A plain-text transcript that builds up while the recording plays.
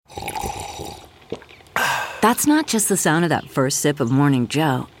That's not just the sound of that first sip of Morning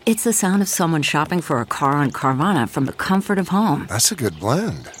Joe. It's the sound of someone shopping for a car on Carvana from the comfort of home. That's a good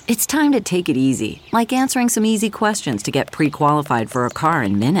blend. It's time to take it easy, like answering some easy questions to get pre-qualified for a car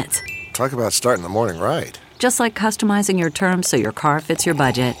in minutes. Talk about starting the morning right. Just like customizing your terms so your car fits your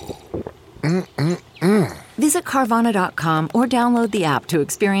budget. Visit Carvana.com or download the app to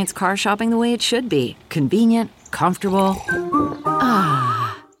experience car shopping the way it should be. Convenient, comfortable.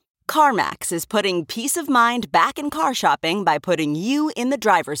 CarMax is putting peace of mind back in car shopping by putting you in the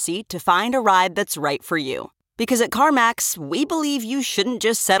driver's seat to find a ride that's right for you. Because at CarMax, we believe you shouldn't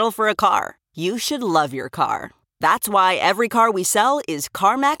just settle for a car. You should love your car. That's why every car we sell is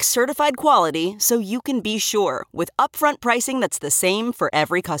CarMax certified quality, so you can be sure with upfront pricing that's the same for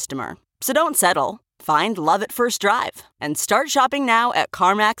every customer. So don't settle. Find love at first drive and start shopping now at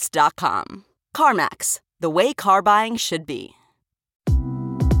CarMax.com. CarMax, the way car buying should be.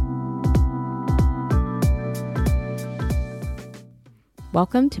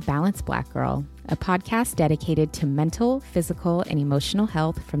 Welcome to Balanced Black Girl, a podcast dedicated to mental, physical, and emotional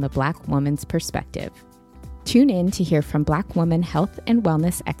health from the Black woman's perspective. Tune in to hear from Black woman health and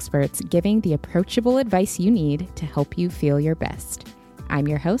wellness experts giving the approachable advice you need to help you feel your best. I'm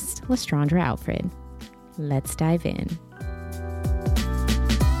your host, Lestrandra Alfred. Let's dive in.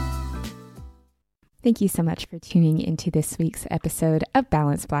 Thank you so much for tuning into this week's episode of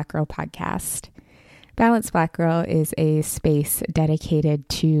Balanced Black Girl podcast. Balanced Black Girl is a space dedicated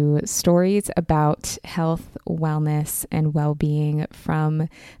to stories about health, wellness, and well-being from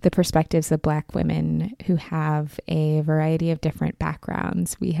the perspectives of Black women who have a variety of different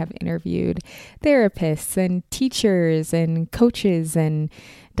backgrounds. We have interviewed therapists and teachers and coaches and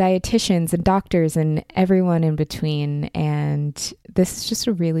dietitians and doctors and everyone in between. And this is just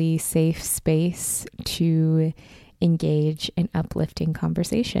a really safe space to engage in uplifting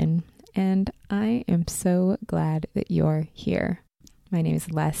conversation. And I am so glad that you're here. My name is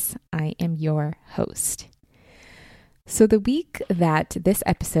Les. I am your host. So the week that this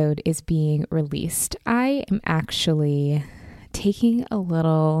episode is being released, I am actually taking a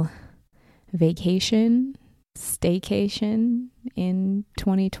little vacation, staycation in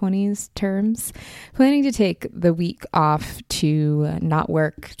 2020's terms, planning to take the week off to not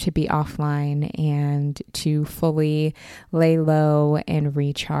work, to be offline, and to fully lay low and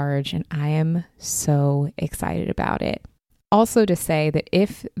recharge. And I am so excited about it. Also to say that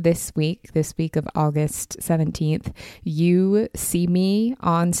if this week of August 17th, you see me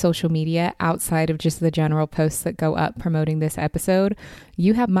on social media outside of just the general posts that go up promoting this episode,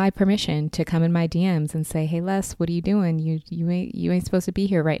 you have my permission to come in my DMs and say, "Hey Les, what are you doing? You ain't supposed to be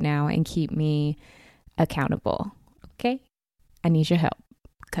here right now," and keep me accountable. Okay? I need your help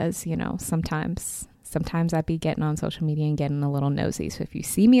because, sometimes I be getting on social media and getting a little nosy. So if you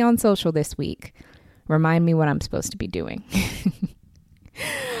see me on social this week, remind me what I'm supposed to be doing.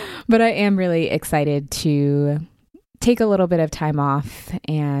 But I am really excited to take a little bit of time off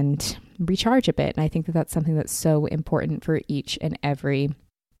and recharge a bit. And I think that that's something that's so important for each and every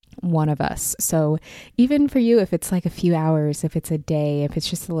one of us. So even for you, if it's like a few hours, if it's a day, if it's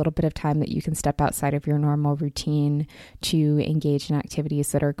just a little bit of time that you can step outside of your normal routine to engage in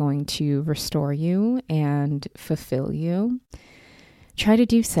activities that are going to restore you and fulfill you, try to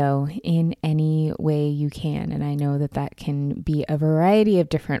do so in any way you can. And I know that that can be a variety of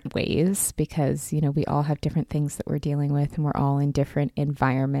different ways because, we all have different things that we're dealing with and we're all in different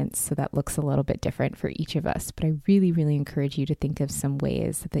environments. So that looks a little bit different for each of us. But I really, really encourage you to think of some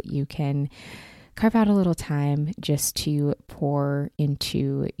ways that you can carve out a little time just to pour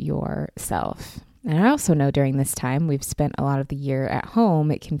into yourself. And I also know during this time, we've spent a lot of the year at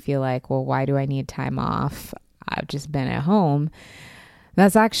home. It can feel like, well, why do I need time off? I've just been at home.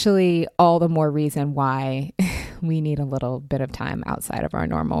 That's actually all the more reason why we need a little bit of time outside of our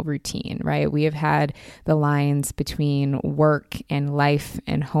normal routine, right? We have had the lines between work and life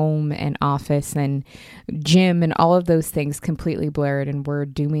and home and office and gym and all of those things completely blurred. And we're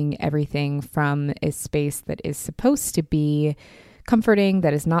doing everything from a space that is supposed to be comforting,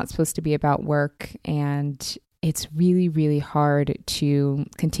 that is not supposed to be about work. And it's really, really hard to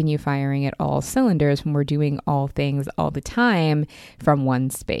continue firing at all cylinders when we're doing all things all the time from one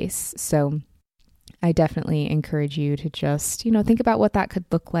space. So I definitely encourage you to just, think about what that could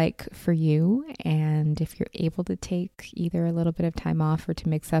look like for you. And if you're able to take either a little bit of time off or to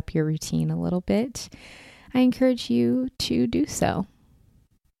mix up your routine a little bit, I encourage you to do so.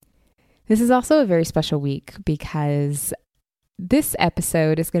 This is also a very special week because this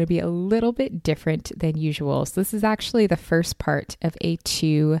episode is going to be a little bit different than usual. So this is actually the first part of a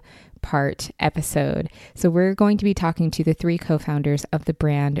 2 2-part episode. So we're going to be talking to the 3 co-founders of the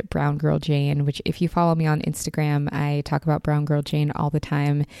brand Brown Girl Jane, which if you follow me on Instagram, I talk about Brown Girl Jane all the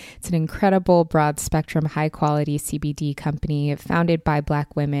time. It's an incredible broad spectrum, high quality CBD company founded by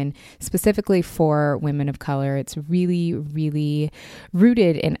Black women, specifically for women of color. It's really, really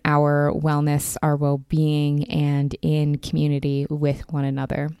rooted in our wellness, our well-being, and in community with one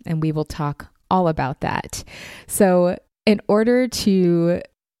another. And we will talk all about that. So in order to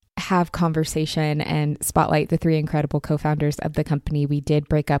have conversation and spotlight the 3 incredible co-founders of the company, we did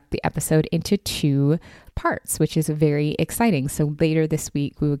break up the episode into 2 parts, which is very exciting. So later this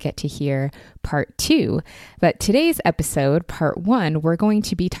week, we will get to hear part 2. But today's episode, part 1, we're going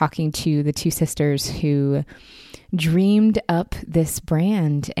to be talking to the 2 sisters who dreamed up this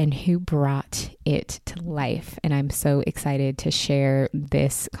brand and who brought it to life. And I'm so excited to share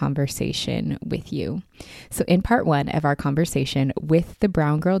this conversation with you. So in part 1 of our conversation with the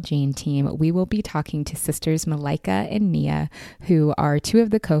Brown Girl Jane team, we will be talking to sisters Malika and Nia, who are 2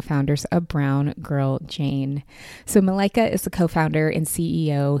 of the co-founders of Brown Girl Jane. So Malika is the co-founder and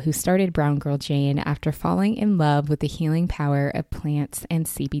CEO who started Brown Girl Jane after falling in love with the healing power of plants and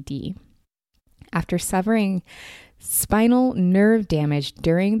CBD. After suffering spinal nerve damage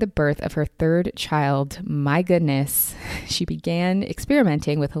during the birth of her 3rd child, my goodness, she began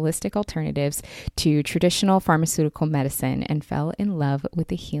experimenting with holistic alternatives to traditional pharmaceutical medicine and fell in love with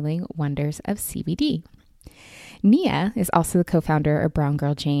the healing wonders of CBD. Nia is also the co-founder of Brown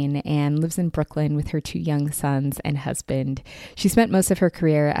Girl Jane and lives in Brooklyn with her 2 young sons and husband. She spent most of her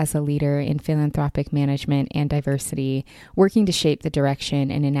career as a leader in philanthropic management and diversity, working to shape the direction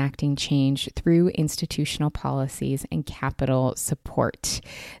and enacting change through institutional policies and capital support.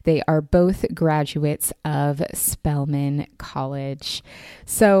 They are both graduates of Spelman College.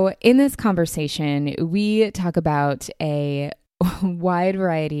 So in this conversation, we talk about a wide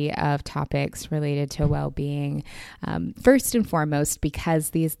variety of topics related to well-being. First and foremost,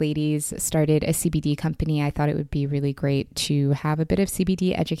 because these ladies started a CBD company, I thought it would be really great to have a bit of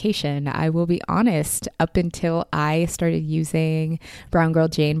CBD education. I will be honest, up until I started using Brown Girl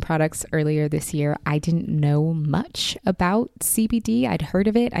Jane products earlier this year, I didn't know much about CBD. I'd heard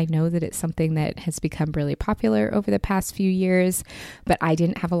of it. I know that it's something that has become really popular over the past few years, but I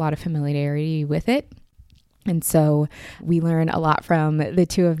didn't have a lot of familiarity with it. And so we learn a lot from the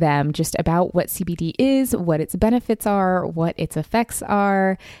 2 of them just about what CBD is, what its benefits are, what its effects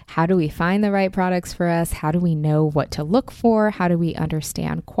are, how do we find the right products for us, how do we know what to look for, how do we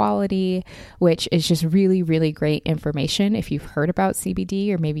understand quality, which is just really, really great information if you've heard about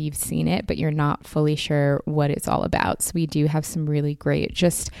CBD or maybe you've seen it, but you're not fully sure what it's all about. So we do have some really great,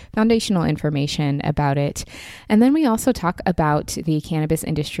 just foundational information about it. And then we also talk about the cannabis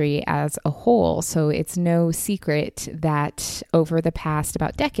industry as a whole. So it's no secret that over the past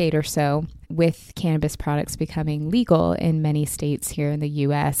about decade or so, with cannabis products becoming legal in many states here in the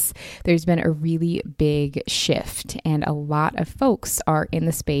US, there's been a really big shift and a lot of folks are in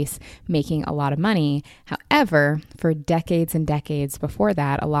the space making a lot of money. However, for decades and decades before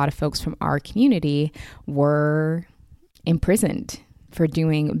that, a lot of folks from our community were imprisoned for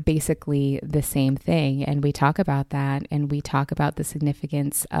doing basically the same thing. And we talk about that, and we talk about the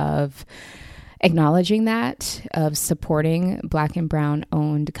significance of acknowledging that, of supporting Black and Brown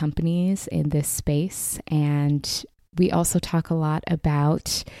owned companies in this space. And we also talk a lot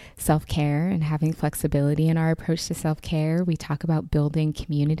about self-care and having flexibility in our approach to self-care. We talk about building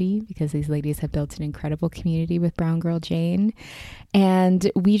community because these ladies have built an incredible community with Brown Girl Jane.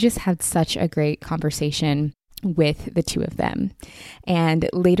 And we just had such a great conversation with the 2 of them. And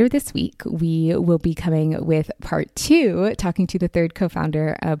later this week, we will be coming with part 2, talking to the 3rd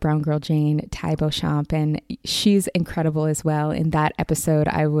co-founder of Brown Girl Jane, Ty Beauchamp, and she's incredible as well. In that episode,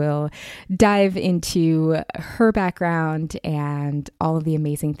 I will dive into her background and all of the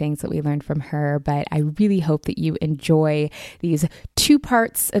amazing things that we learned from her. But I really hope that you enjoy these 2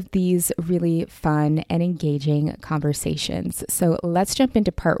 parts of these really fun and engaging conversations. So let's jump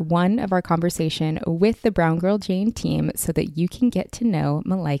into part 1 of our conversation with the Brown Girl Jane team so that you can get to know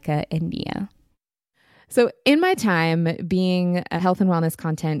Malika and Nia. So in my time being a health and wellness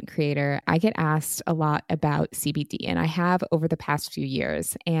content creator, I get asked a lot about CBD, and I have over the past few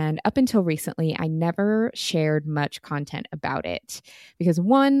years. And up until recently, I never shared much content about it because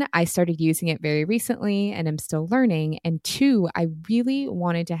 1, I started using it very recently and I'm still learning. And 2, I really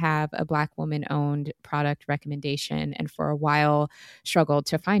wanted to have a Black woman-owned product recommendation, and for a while struggled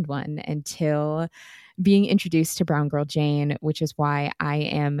to find one until being introduced to Brown Girl Jane, which is why I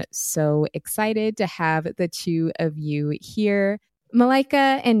am so excited to have the 2 of you here.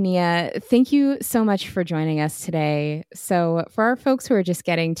 Malika and Nia, thank you so much for joining us today. So, for our folks who are just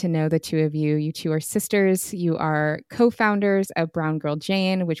getting to know the two of you, you two are sisters. You are co-founders of Brown Girl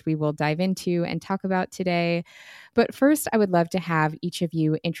Jane, which we will dive into and talk about today. But first, I would love to have each of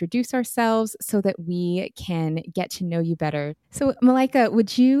you introduce ourselves so that we can get to know you better. So, Malika,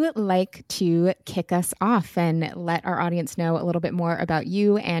 would you like to kick us off and let our audience know a little bit more about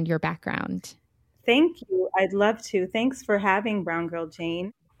you and your background? Thank you. I'd love to. Thanks for having Brown Girl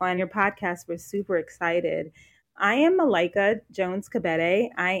Jane on your podcast. We're super excited. I am Malika Jones Cabete.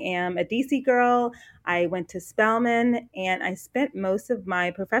 I am a DC girl. I went to Spelman and I spent most of my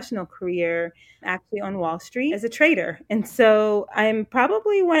professional career actually on Wall Street as a trader. And so I'm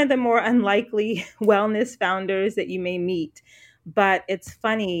probably one of the more unlikely wellness founders that you may meet. But it's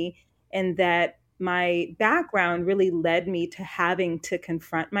funny in that my background really led me to having to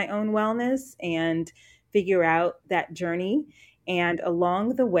confront my own wellness and figure out that journey. And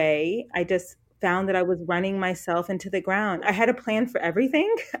along the way, I just found that I was running myself into the ground. I had a plan for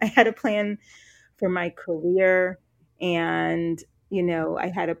everything. I had a plan for my career and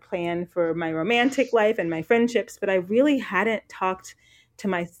I had a plan for my romantic life and my friendships, but I really hadn't talked to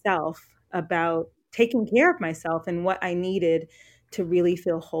myself about taking care of myself and what I needed to really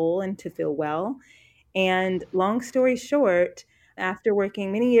feel whole and to feel well. And long story short, after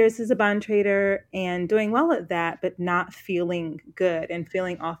working many years as a bond trader and doing well at that, but not feeling good and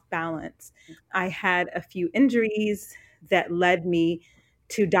feeling off balance, I had a few injuries that led me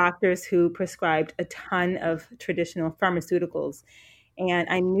to doctors who prescribed a ton of traditional pharmaceuticals. And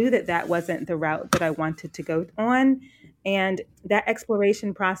I knew that that wasn't the route that I wanted to go on. And that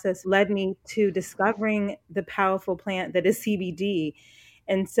exploration process led me to discovering the powerful plant that is CBD.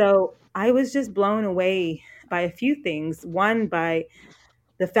 And so I was just blown away by a few things. One, by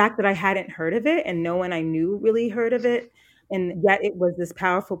the fact that I hadn't heard of it and no one I knew really heard of it. And yet it was this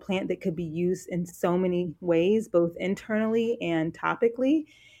powerful plant that could be used in so many ways, both internally and topically.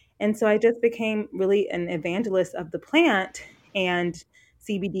 And so I just became really an evangelist of the plant and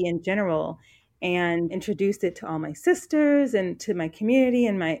CBD in general, and introduced it to all my sisters and to my community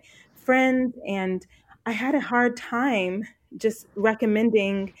and my friends. And I had a hard time just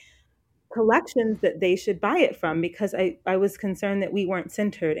recommending collections that they should buy it from because I was concerned that we weren't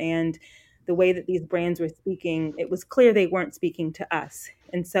centered, and the way that these brands were speaking, it was clear they weren't speaking to us.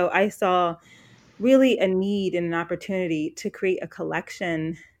 And so I saw really a need and an opportunity to create a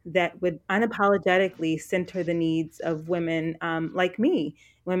collection that would unapologetically center the needs of women like me,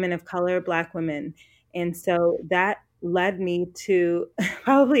 women of color, Black women. And so that led me to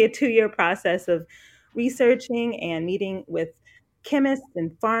probably a 2-year process of researching and meeting with chemists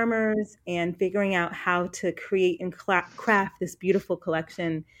and farmers and figuring out how to create and craft this beautiful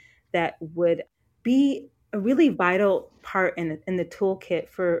collection that would be a really vital part in the toolkit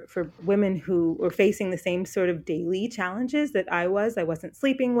for women who were facing the same sort of daily challenges that I was. I wasn't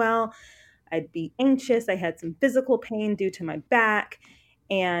sleeping well. I'd be anxious. I had some physical pain due to my back.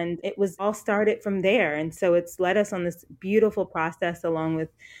 And it was all started from there. And so it's led us on this beautiful process along with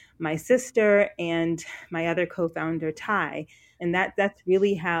my sister and my other co-founder, Ty. And that's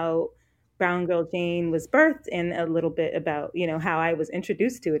really how Brown Girl Jane was birthed, and a little bit about, how I was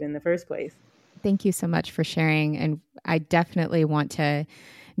introduced to it in the first place. Thank you so much for sharing. And I definitely want to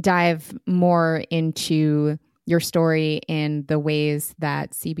dive more into your story and the ways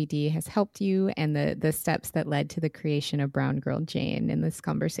that CBD has helped you and the steps that led to the creation of Brown Girl Jane in this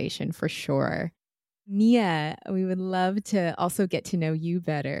conversation for sure. Nia, we would love to also get to know you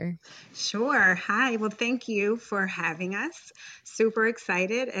better. Sure. Hi. Well, thank you for having us. Super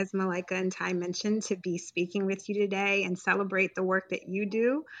excited, as Malika and Ty mentioned, to be speaking with you today and celebrate the work that you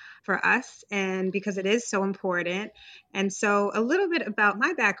do for us, and because it is so important. And so a little bit about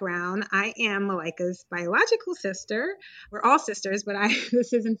my background. I am Malika's biological sister. We're all sisters, but she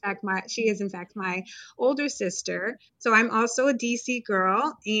is in fact my older sister. So I'm also a DC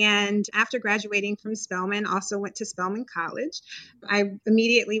girl. And after graduating from Spelman, also went to Spelman College. I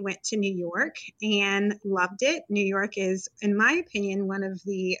immediately went to New York and loved it. New York is, in my opinion, one of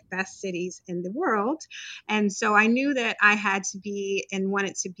the best cities in the world. And so I knew that I had to be and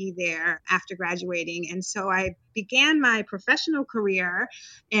wanted to be there after graduating. And so I began my professional career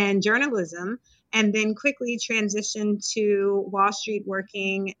in journalism and then quickly transitioned to Wall Street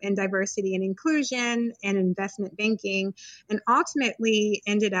working in diversity and inclusion and investment banking, and ultimately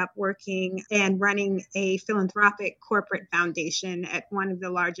ended up working and running a philanthropic corporate foundation at one of the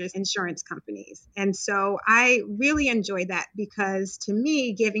largest insurance companies. And so I really enjoyed that because to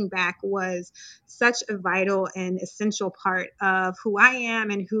me, giving back was such a vital and essential part of who I am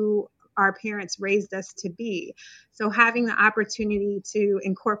and who our parents raised us to be. So having the opportunity to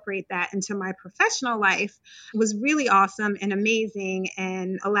incorporate that into my professional life was really awesome and amazing,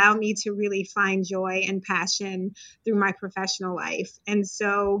 and allowed me to really find joy and passion through my professional life. And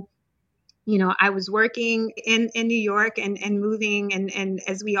so I was working in New York and moving, and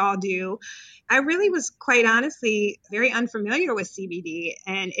as we all do, I really was quite honestly very unfamiliar with CBD.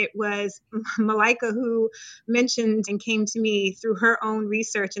 And it was Malika who mentioned and came to me through her own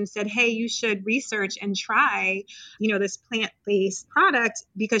research and said, hey, you should research and try, this plant-based product,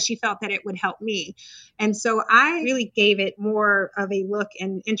 because she felt that it would help me. And so I really gave it more of a look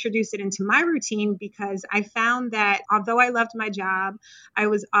and introduced it into my routine, because I found that although I loved my job, I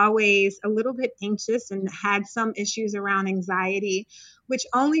was always a little bit anxious and had some issues around anxiety, which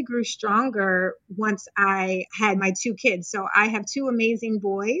only grew stronger once I had my two kids. So I have two amazing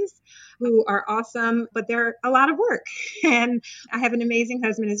boys who are awesome, but they're a lot of work. And I have an amazing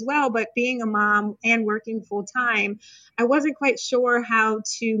husband as well. But being a mom and working full time, I wasn't quite sure how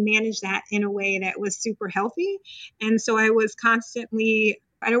to manage that in a way that was super healthy. And so I was constantly,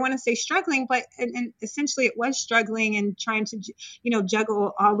 I don't want to say struggling, but and essentially it was struggling and trying to,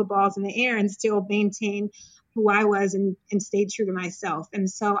 juggle all the balls in the air and still maintain who I was and stayed true to myself. And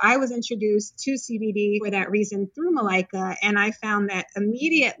so I was introduced to CBD for that reason through Malika. And I found that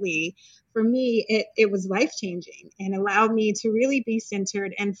immediately for me, it was life changing and allowed me to really be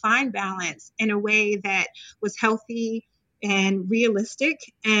centered and find balance in a way that was healthy and realistic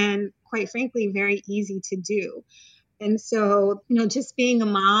and, quite frankly, very easy to do. And so, just being a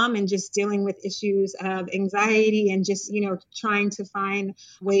mom and just dealing with issues of anxiety and just, trying to find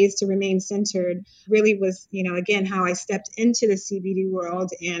ways to remain centered really was, again, how I stepped into the CBD world.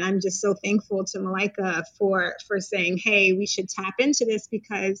 And I'm just so thankful to Malika for saying, hey, we should tap into this,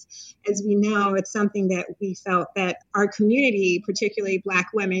 because as we know, it's something that we felt that our community, particularly Black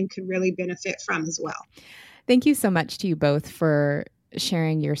women, could really benefit from as well. Thank you so much to you both for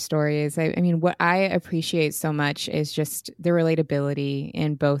sharing your stories. I mean, what I appreciate so much is just the relatability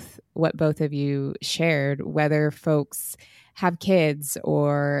in what both of you shared, whether folks have kids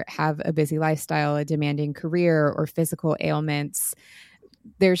or have a busy lifestyle, a demanding career, or physical ailments.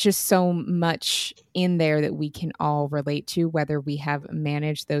 There's just so much in there that we can all relate to, whether we have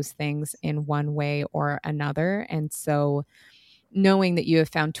managed those things in one way or another. And so knowing that you have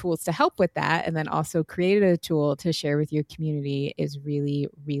found tools to help with that, and then also created a tool to share with your community, is really,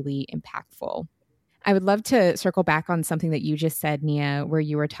 really impactful. I would love to circle back on something that you just said, Nia, where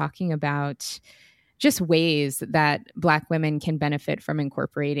you were talking about just ways that Black women can benefit from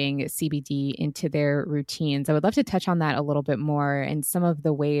incorporating CBD into their routines. I would love to touch on that a little bit more, and some of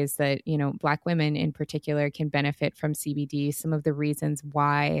the ways that, Black women in particular can benefit from CBD, some of the reasons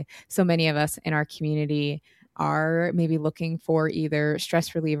why so many of us in our community are maybe looking for either stress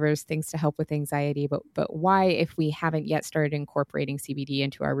relievers, things to help with anxiety, but why, if we haven't yet started incorporating CBD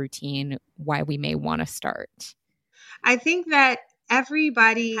into our routine, why we may want to start. I think that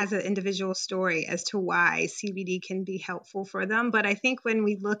everybody has an individual story as to why CBD can be helpful for them. But I think when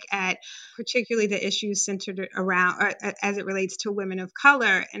we look at particularly the issues centered around, as it relates to women of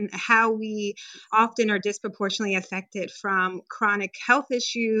color, and how we often are disproportionately affected from chronic health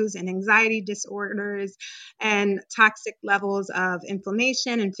issues and anxiety disorders and toxic levels of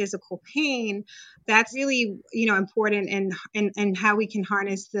inflammation and physical pain, that's really, important in how we can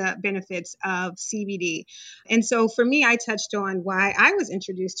harness the benefits of CBD. And so for me, I touched on why I was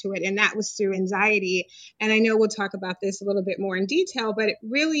introduced to it, and that was through anxiety. And I know we'll talk about this a little bit more in detail, but it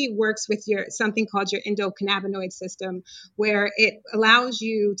really works with something called your endocannabinoid system, where it allows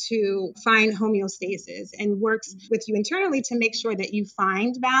you to find homeostasis and works with you internally to make sure that you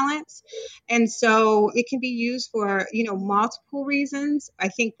find balance. And so it can be used for, multiple reasons. I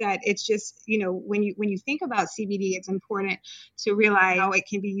think that it's just, when you think about CBD, it's important to realize how it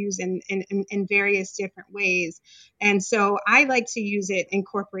can be used in various different ways. And so I like to use it,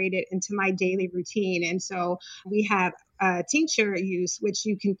 incorporate it into my daily routine. And so we have tincture use, which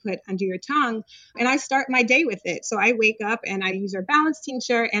you can put under your tongue. And I start my day with it. So I wake up and I use our balance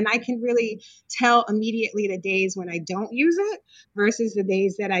tincture, and I can really tell immediately the days when I don't use it versus the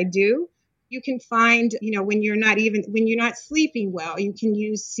days that I do. You can find, when you're not sleeping well, you can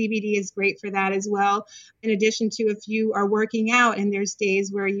use CBD is great for that as well. In addition to if you are working out and there's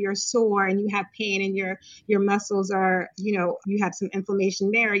days where you're sore and you have pain and your muscles are, you have some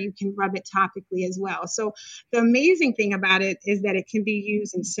inflammation there, you can rub it topically as well. So the amazing thing about it is that it can be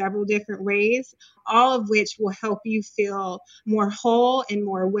used in several different ways, all of which will help you feel more whole and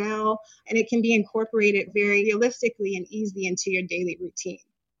more well. And it can be incorporated very realistically and easily into your daily routine.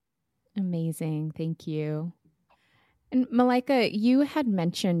 Amazing. Thank you. And Malika, you had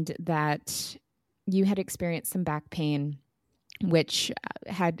mentioned that you had experienced some back pain, which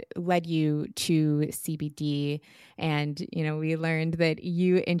had led you to CBD. And, we learned that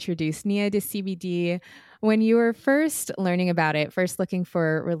you introduced Nia to CBD. When you were first learning about it, first looking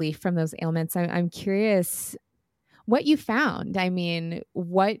for relief from those ailments, I'm curious what you found. I mean,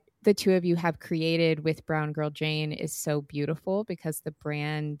 what the two of you have created with Brown Girl Jane is so beautiful because the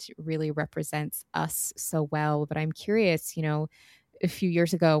brand really represents us so well. But I'm curious, a few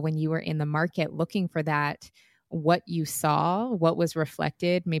years ago when you were in the market looking for that, what you saw, what was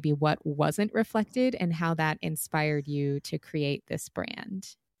reflected, maybe what wasn't reflected, and how that inspired you to create this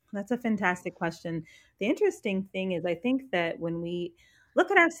brand. That's a fantastic question. The interesting thing is, I think that when we look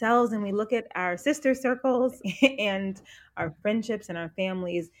at ourselves and we look at our sister circles and our friendships and our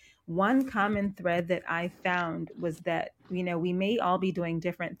families, one common thread that I found was that, we may all be doing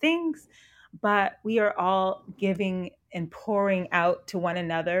different things, but we are all giving and pouring out to one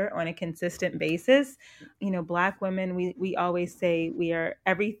another on a consistent basis. Black women, we always say we are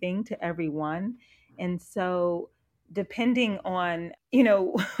everything to everyone. And so depending on,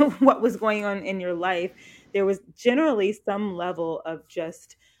 what was going on in your life, there was generally some level of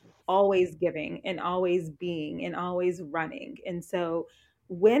just always giving and always being and always running. And so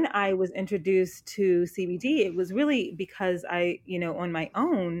when I was introduced to CBD, it was really because I, on my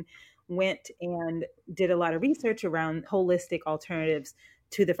own, went and did a lot of research around holistic alternatives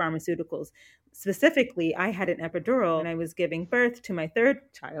to the pharmaceuticals. Specifically, I had an epidural and I was giving birth to my third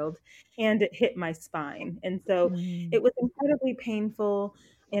child, and it hit my spine. And so it was incredibly painful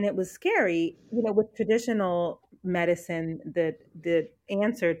and it was scary. With traditional medicine, the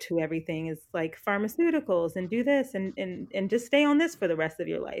answer to everything is like pharmaceuticals and do this and just stay on this for the rest of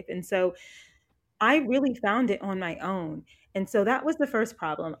your life. And so I really found it on my own. And so that was the first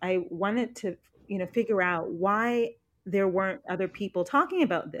problem. I wanted to, figure out why there weren't other people talking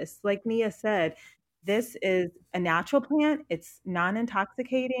about this. Like Nia said, this is a natural plant. It's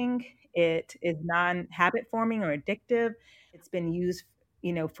non-intoxicating. It is non-habit forming or addictive. It's been used,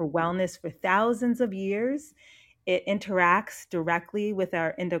 for wellness for thousands of years. It interacts directly with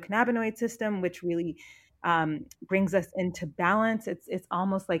our endocannabinoid system, which really brings us into balance. It's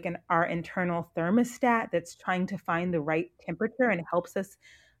almost like our internal thermostat that's trying to find the right temperature and helps us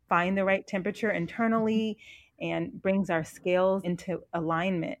find the right temperature internally and brings our scales into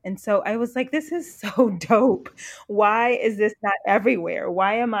alignment. And so I was like, this is so dope. Why is this not everywhere?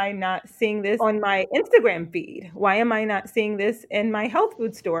 Why am I not seeing this on my Instagram feed? Why am I not seeing this in my health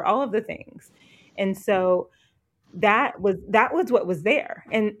food store? All of the things. And so that was what was there.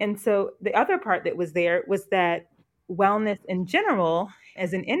 And so the other part that was there was that wellness in general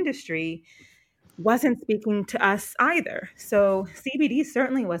as an industry wasn't speaking to us either. So CBD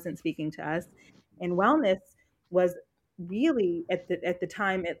certainly wasn't speaking to us, and wellness was really at the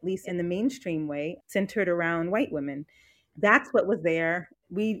time, at least in the mainstream way, centered around white women. That's what was there.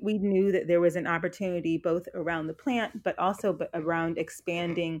 We knew that there was an opportunity both around the plant, but also around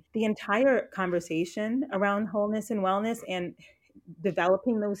expanding the entire conversation around wholeness and wellness and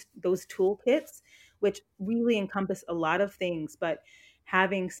developing those toolkits, which really encompass a lot of things, but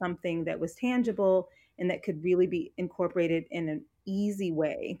having something that was tangible and that could really be incorporated in an easy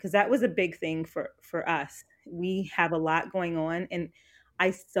way, because that was a big thing for us. We have a lot going on, and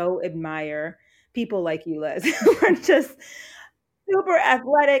I so admire people like you, Liz, who are just super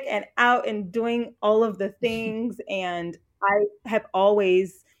athletic and out and doing all of the things. And I have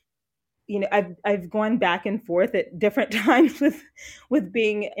always, I've gone back and forth at different times with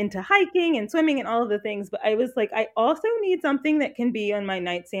being into hiking and swimming and all of the things. But I was like, I also need something that can be on my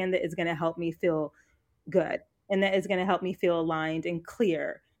nightstand that is going to help me feel good and that is going to help me feel aligned and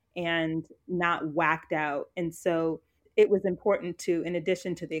clear and not whacked out. And so it was important to, in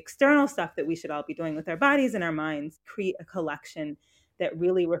addition to the external stuff that we should all be doing with our bodies and our minds, create a collection that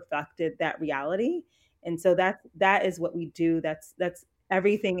really reflected that reality. And so that is what we do. That's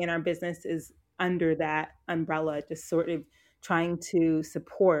everything in our business is under that umbrella, just sort of trying to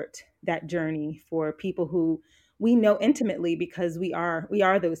support that journey for people who we know intimately, because we are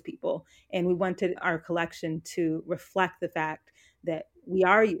those people. And we wanted our collection to reflect the fact that we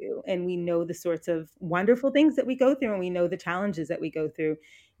are you, and we know the sorts of wonderful things that we go through, and we know the challenges that we go through.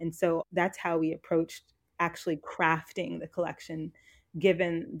 And so that's how we approached actually crafting the collection,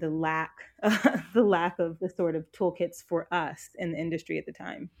 given the lack of the sort of toolkits for us in the industry at the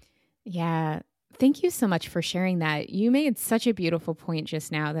time. Yeah. Thank you so much for sharing that. You made such a beautiful point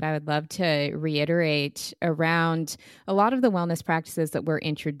just now that I would love to reiterate around a lot of the wellness practices that we're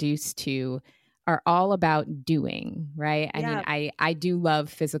introduced to are all about doing, right? I mean, I do love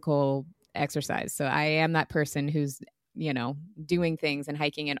physical exercise. So I am that person who's doing things and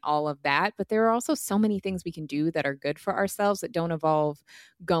hiking and all of that. But there are also so many things we can do that are good for ourselves that don't involve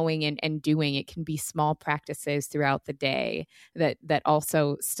going and doing. It can be small practices throughout the day that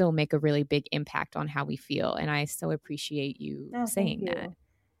also still make a really big impact on how we feel. And I so appreciate you Thank saying that. you.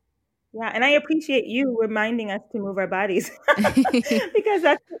 Yeah, and I appreciate you reminding us to move our bodies because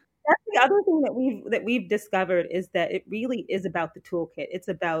that's the other thing that we've discovered is that it really is about the toolkit. It's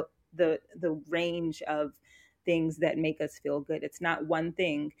about the range of things that make us feel good. It's not one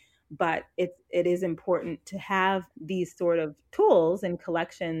thing, but it is important to have these sort of tools and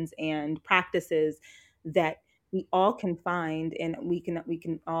collections and practices that we all can find, and we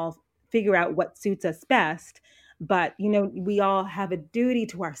can all figure out what suits us best. But, we all have a duty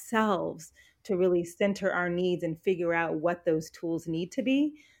to ourselves to really center our needs and figure out what those tools need to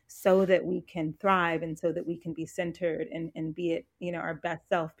be so that we can thrive and so that we can be centered and be at, our best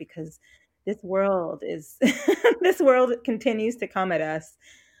self, because this world is, this world continues to come at us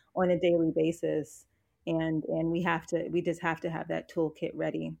on a daily basis. And we just have to have that toolkit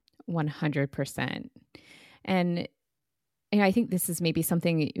ready. 100%. And I think this is maybe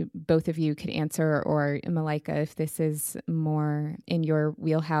something both of you could answer, or Malika, if this is more in your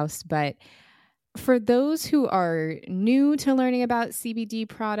wheelhouse. But for those who are new to learning about CBD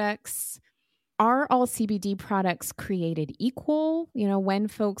products, are all CBD products created equal? When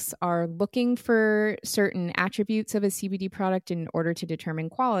folks are looking for certain attributes of a CBD product in order to determine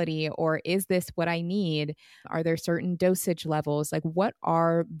quality, or is this what I need? Are there certain dosage levels? Like, what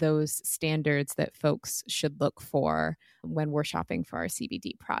are those standards that folks should look for when we're shopping for our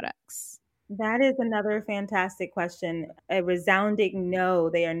CBD products? That is another fantastic question. A resounding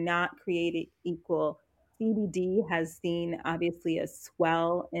no, they are not created equal. CBD has seen obviously a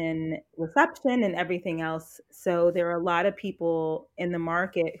swell in reception and everything else. So there are a lot of people in the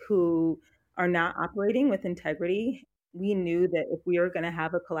market who are not operating with integrity. We knew that if we were going to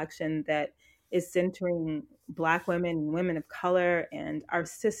have a collection that is centering Black women and women of color and our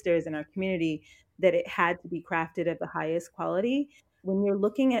sisters in our community, that it had to be crafted at the highest quality. When you're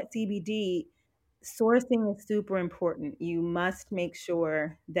looking at CBD, sourcing is super important. You must make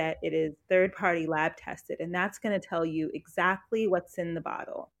sure that it is third-party lab tested, and that's going to tell you exactly what's in the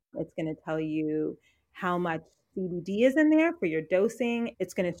bottle. It's going to tell you how much CBD is in there for your dosing.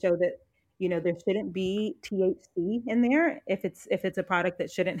 It's going to show that there shouldn't be THC in there if it's a product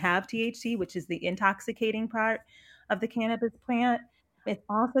that shouldn't have THC, which is the intoxicating part of the cannabis plant. It's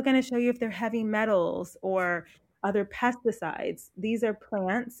also going to show you if they're heavy metals or other pesticides. These are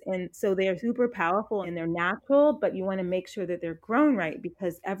plants, and so they're super powerful and they're natural, but you want to make sure that they're grown right,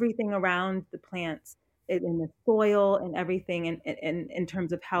 because everything around the plants in the soil and everything in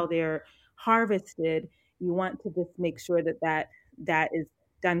terms of how they're harvested, you want to just make sure that is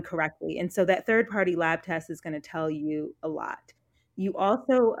done correctly. And so that third party lab test is going to tell you a lot. You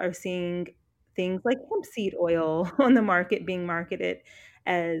also are seeing things like hemp seed oil on the market being marketed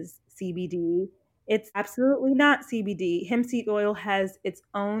as CBD. It's absolutely not CBD. Hemp seed oil has its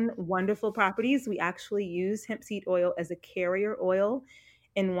own wonderful properties. We actually use hemp seed oil as a carrier oil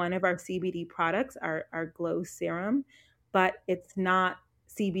in one of our CBD products, our Glow Serum, but it's not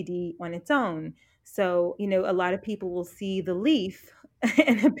CBD on its own. So, a lot of people will see the leaf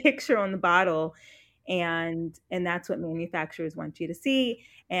and a picture on the bottle, and that's what manufacturers want you to see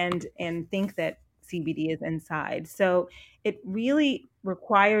and think that CBD is inside. So it really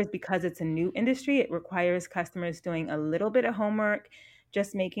requires, because it's a new industry, it requires customers doing a little bit of homework,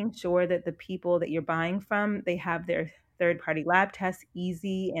 just making sure that the people that you're buying from, they have their third-party lab tests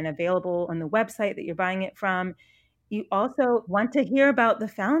easy and available on the website that you're buying it from. You also want to hear about the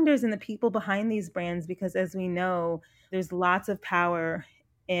founders and the people behind these brands, because as we know, there's lots of power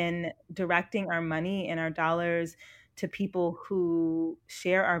in directing our money and our dollars to people who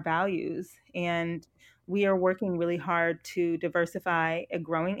share our values. And we are working really hard to diversify a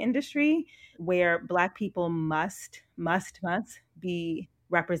growing industry where Black people must be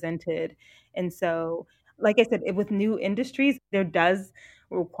represented. And so, like I said, with new industries, there does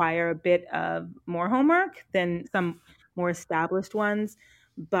require a bit of more homework than some more established ones.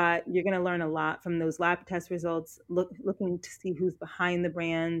 But you're going to learn a lot from those lab test results, looking to see who's behind the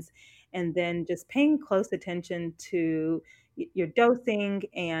brands, and then just paying close attention to your dosing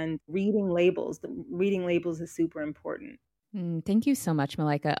and reading labels. Reading labels is super important. Thank you so much,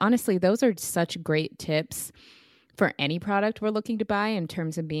 Malika. Honestly, those are such great tips for any product we're looking to buy in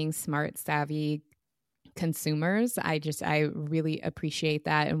terms of being smart, savvy consumers. I really appreciate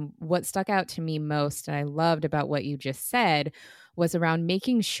that. And what stuck out to me most, and I loved about what you just said, was around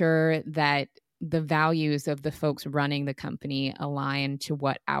making sure that the values of the folks running the company align to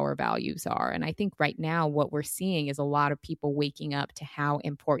what our values are. And I think right now what we're seeing is a lot of people waking up to how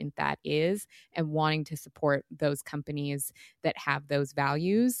important that is and wanting to support those companies that have those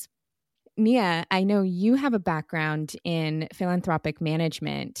values. Nia, I know you have a background in philanthropic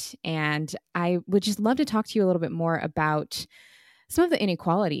management, and I would just love to talk to you a little bit more about some of the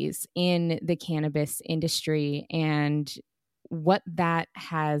inequalities in the cannabis industry and what that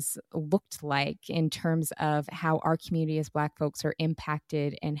has looked like in terms of how our community as Black folks are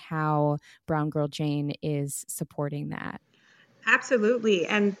impacted and how Brown Girl Jane is supporting that. Absolutely.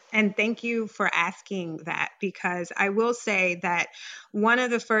 And thank you for asking that, because I will say that one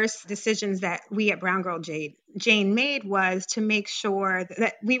of the first decisions that we at Brown Girl Jane made was to make sure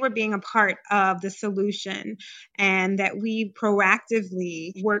that we were being a part of the solution and that we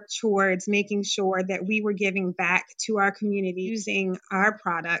proactively worked towards making sure that we were giving back to our community using our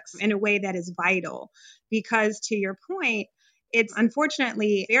products in a way that is vital. Because to your point, it's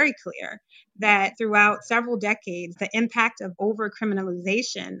unfortunately very clear that throughout several decades, the impact of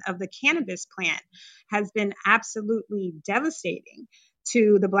overcriminalization of the cannabis plant has been absolutely devastating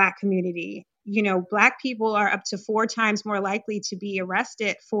to the Black community. You know, Black people are up to 4 times more likely to be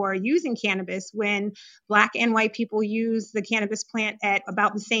arrested for using cannabis when Black and white people use the cannabis plant at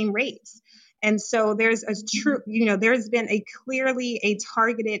about the same rates. And so there's a true, there's been a clearly a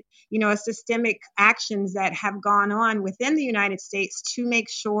targeted, a systemic actions that have gone on within the United States to make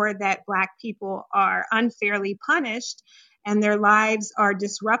sure that Black people are unfairly punished and their lives are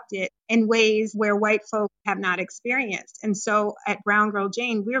disrupted in ways where white folk have not experienced. And so at Brown Girl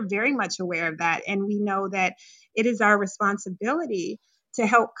Jane, we're very much aware of that. And we know that it is our responsibility to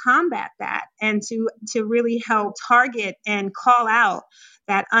help combat that and to really help target and call out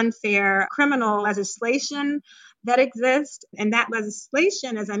that unfair criminal legislation that exists. And that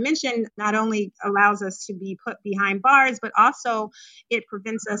legislation, as I mentioned, not only allows us to be put behind bars, but also it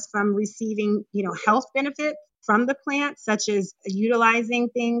prevents us from receiving, health benefits from the plant, such as utilizing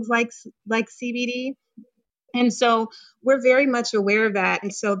things like CBD. And so we're very much aware of that.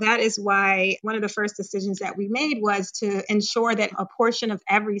 And so that is why one of the first decisions that we made was to ensure that a portion of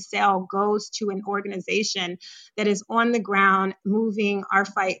every sale goes to an organization that is on the ground, moving our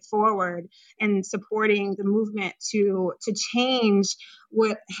fight forward and supporting the movement to change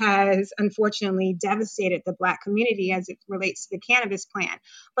what has unfortunately devastated the Black community as it relates to the cannabis plant,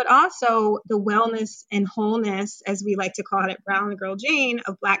 but also the wellness and wholeness, as we like to call it at Brown Girl Jane,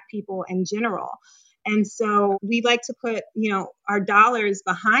 of Black people in general. And so we like to put, our dollars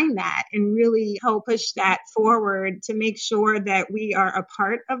behind that and really help push that forward to make sure that we are a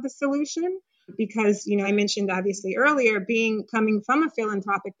part of the solution. Because, I mentioned obviously earlier, coming from a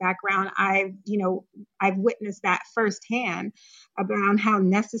philanthropic background, I've witnessed that firsthand around how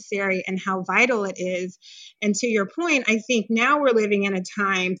necessary and how vital it is. And to your point, I think now we're living in a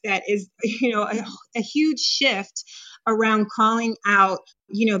time that is, a huge shift around calling out,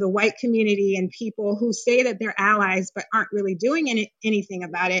 the white community and people who say that they're allies, but aren't really doing anything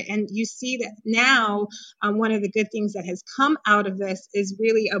about it. And you see that now, one of the good things that has come out of this is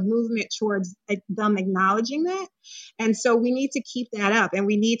really a movement towards them acknowledging that. And so we need to keep that up, and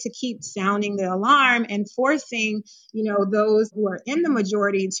we need to keep sounding the alarm and forcing, those who are in the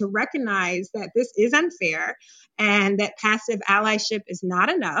majority to recognize that this is unfair and that passive allyship is not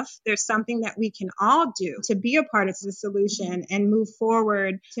enough. There's something that we can all do to be a part of the solution and move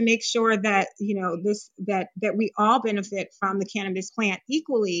forward to make sure that, that we all benefit from the cannabis plant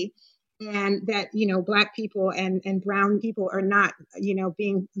equally. And that, Black people and brown people are not,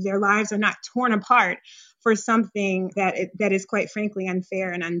 their lives are not torn apart for something that is quite frankly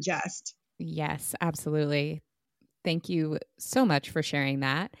unfair and unjust. Yes, absolutely. Thank you so much for sharing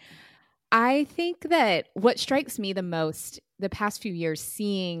that. I think that what strikes me the most the past few years,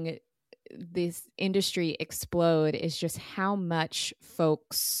 seeing this industry explode, is just how much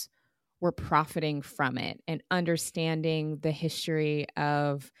folks were profiting from it and understanding the history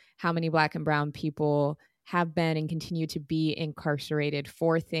of how many Black and brown people have been and continue to be incarcerated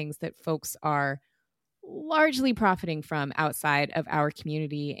for things that folks are largely profiting from outside of our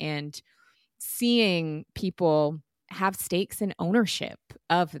community, and seeing people have stakes and ownership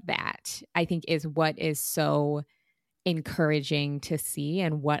of that, I think, is what is so encouraging to see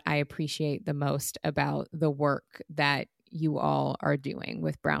and what I appreciate the most about the work that you all are doing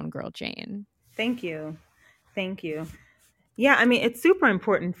with Brown Girl Jane. Thank you. Thank you. Yeah, I mean, it's super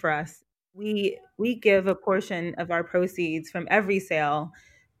important for us. We give a portion of our proceeds from every sale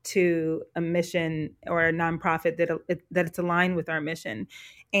to a mission or a nonprofit that it's aligned with our mission.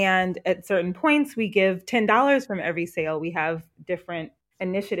 And at certain points, we give $10 from every sale. We have different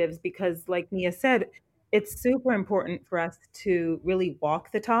initiatives because, like Mia said, it's super important for us to really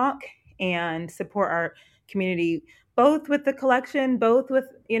walk the talk and support our community, both with the collection, both with,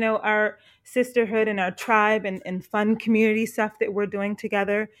 our sisterhood and our tribe and fun community stuff that we're doing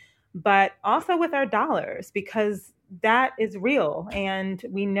together, but also with our dollars, because that is real. And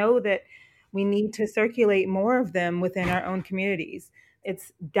we know that we need to circulate more of them within our own communities.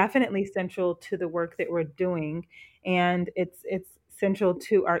 It's definitely central to the work that we're doing, and it's central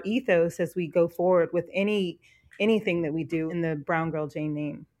to our ethos as we go forward with anything that we do in the Brown Girl Jane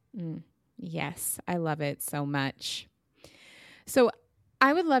name. Yes, I love it so much. So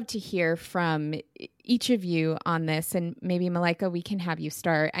I would love to hear from each of you on this, and maybe Malaika, we can have you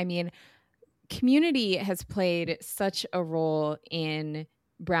start. I mean, community has played such a role in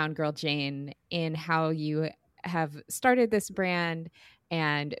Brown Girl Jane, in how you have started this brand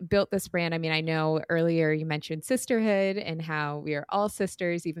and built this brand. I mean, I know earlier you mentioned sisterhood and how we are all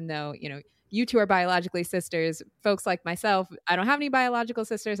sisters, even though, you two are biologically sisters. Folks like myself, I don't have any biological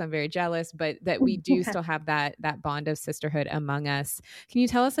sisters. I'm very jealous, but that we do still have that bond of sisterhood among us. Can you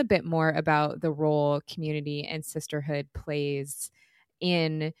tell us a bit more about the role community and sisterhood plays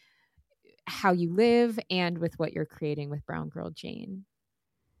in how you live and with what you're creating with Brown Girl Jane?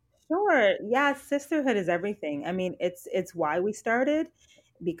 Sure. Yeah, sisterhood is everything. I mean, it's why we started,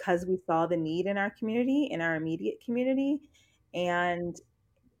 because we saw the need in our community, in our immediate community. And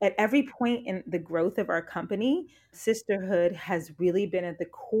at every point in the growth of our company, sisterhood has really been at the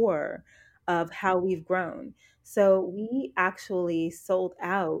core of how we've grown. So we actually sold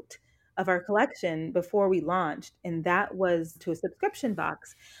out of our collection before we launched, and that was to a subscription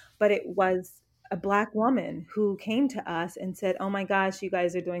box. But it was a Black woman who came to us and said, "Oh my gosh, you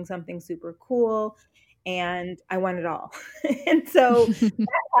guys are doing something super cool, and I want it all." And so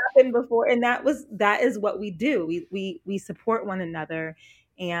happened before, and that is what we do. We support one another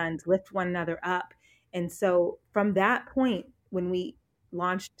and lift one another up. And so from that point, when we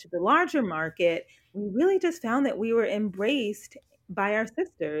launched to the larger market, we really just found that we were embraced by our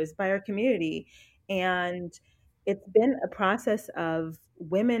sisters, by our community. And it's been a process of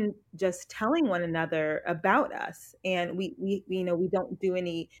women just telling one another about us. And we don't do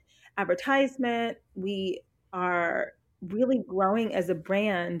any advertisement. We are really growing as a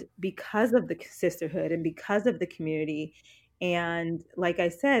brand because of the sisterhood and because of the community. And like I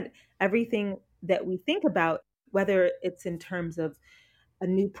said, everything that we think about, whether it's in terms of a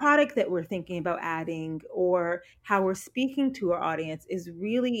new product that we're thinking about adding or how we're speaking to our audience, is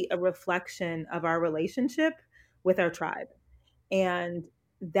really a reflection of our relationship with our tribe. And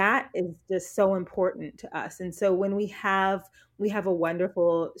that is just so important to us. And so when we have a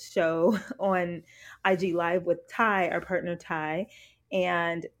wonderful show on IG Live with Ty, our partner Ty,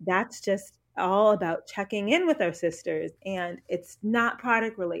 and that's just all about checking in with our sisters. And it's not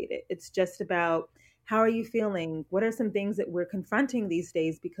product related. It's just about, how are you feeling? What are some things that we're confronting these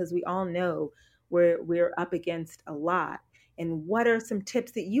days? Because we all know we're up against a lot. And what are some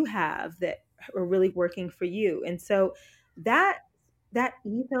tips that you have that are really working for you? And so that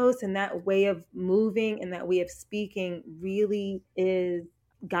ethos and that way of moving and that way of speaking really is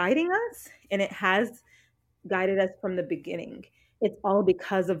guiding us, and it has guided us from the beginning. It's all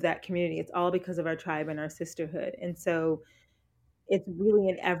because of that community. It's all because of our tribe and our sisterhood. And so it's really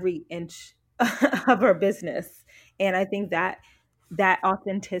in every inch of our business. And I think that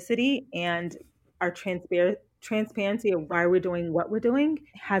authenticity and our transparency of why we're doing what we're doing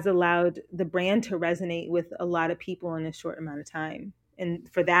has allowed the brand to resonate with a lot of people in a short amount of time. And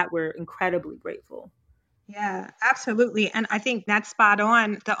for that, we're incredibly grateful. Yeah, absolutely. And I think that's spot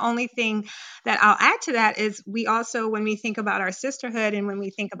on. The only thing that I'll add to that is we also, when we think about our sisterhood and when we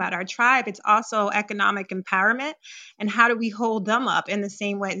think about our tribe, it's also economic empowerment. And how do we hold them up in the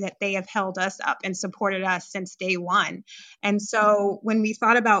same way that they have held us up and supported us since day one? And so when we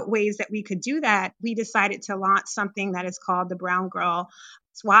thought about ways that we could do that, we decided to launch something that is called the Brown Girl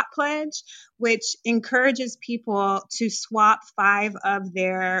Swap Pledge, which encourages people to swap 5 of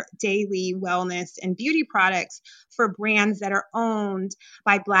their daily wellness and beauty products for brands that are owned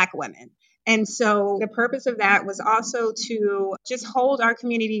by Black women. And so the purpose of that was also to just hold our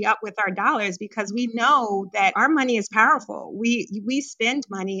community up with our dollars, because we know that our money is powerful. We spend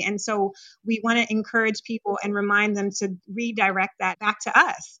money. And so we want to encourage people and remind them to redirect that back to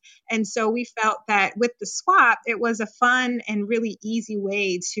us. And so we felt that with the swap, it was a fun and really easy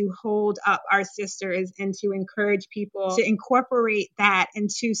way to hold up our sisters and to encourage people to incorporate that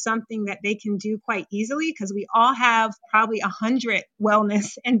into something that they can do quite easily, because we all have probably 100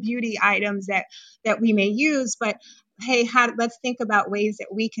 wellness and beauty items that we may use, but hey, let's think about ways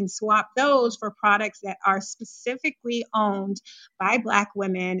that we can swap those for products that are specifically owned by Black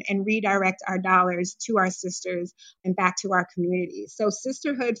women and redirect our dollars to our sisters and back to our communities. So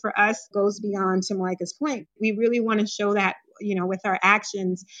sisterhood for us goes beyond, to Malika's point. We really want to show that, with our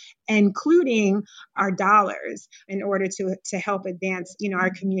actions, including our dollars, in order to help advance, our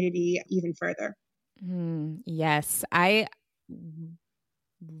community even further. Yes, I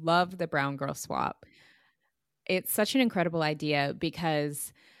love the Brown Girl Swap. It's such an incredible idea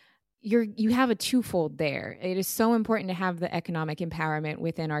because you have a twofold there. It is so important to have the economic empowerment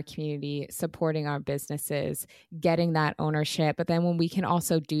within our community, supporting our businesses, getting that ownership. But then when we can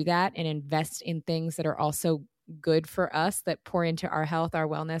also do that and invest in things that are also good for us, that pour into our health, our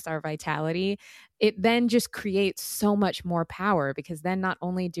wellness, our vitality, it then just creates so much more power, because then not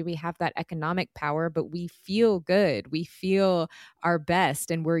only do we have that economic power, but we feel good, we feel our best,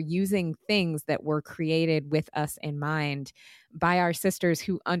 and we're using things that were created with us in mind by our sisters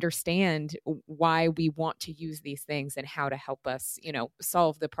who understand why we want to use these things and how to help us,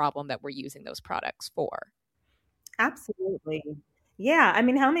 solve the problem that we're using those products for. Absolutely. Yeah. I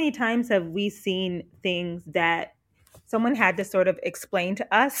mean, how many times have we seen things that someone had to sort of explain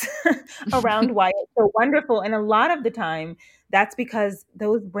to us around why it's so wonderful? And a lot of the time, that's because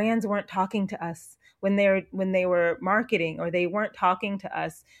those brands weren't talking to us when they were marketing, or they weren't talking to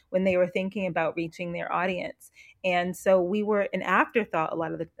us when they were thinking about reaching their audience. And so we were an afterthought a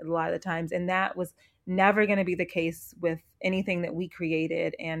lot of the times, and that was never going to be the case with anything that we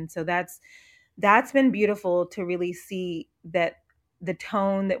created. And so that's been beautiful to really see that the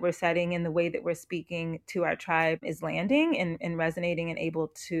tone that we're setting and the way that we're speaking to our tribe is landing and resonating and able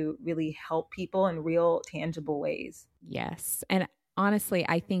to really help people in real, tangible ways. Yes. And honestly,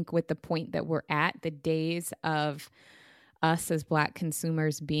 I think with the point that we're at, the days of us as Black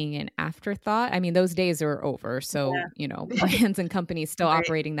consumers being an afterthought, I mean, those days are over. So, brands and companies still Right.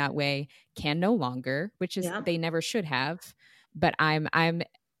 operating that way can no longer, which is they never should have. But I'm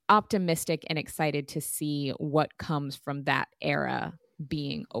optimistic and excited to see what comes from that era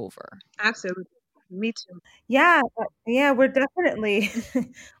being over. Absolutely. Me too. Yeah, we're definitely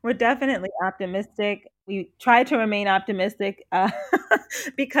we're definitely optimistic. We try to remain optimistic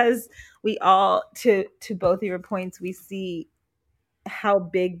because we all, to both of your points, we see how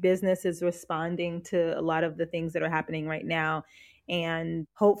big business is responding to a lot of the things that are happening right now, and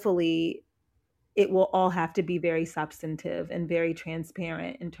hopefully it will all have to be very substantive and very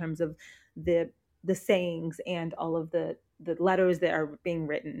transparent in terms of the sayings and all of the letters that are being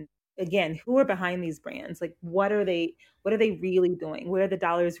written. Again, who are behind these brands? Like, what are they really doing? Where are the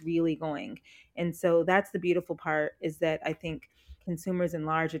dollars really going? And so that's the beautiful part, is that I think consumers in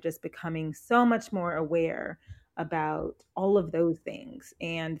large are just becoming so much more aware about all of those things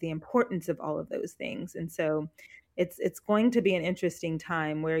and the importance of all of those things. And so it's going to be an interesting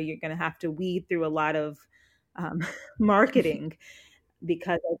time where you're going to have to weed through a lot of marketing,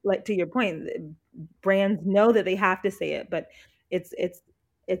 because, like, to your point, brands know that they have to say it, but it's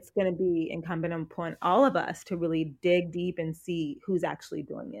going to be incumbent upon all of us to really dig deep and see who's actually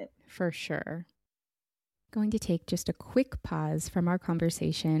doing it. For sure. Going to take just a quick pause from our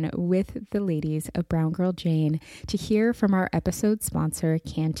conversation with the ladies of Brown Girl Jane to hear from our episode sponsor,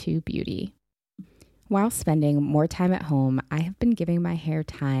 Cantu Beauty. While spending more time at home, I have been giving my hair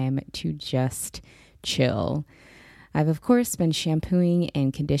time to just chill. I've, of course, been shampooing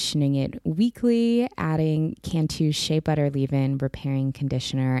and conditioning it weekly, adding Cantu's Shea Butter Leave-In Repairing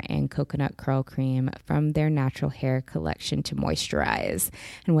Conditioner and Coconut Curl Cream from their natural hair collection to moisturize.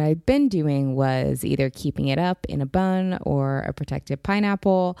 And what I've been doing was either keeping it up in a bun or a protected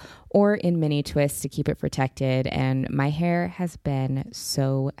pineapple, or in mini twists to keep it protected. And my hair has been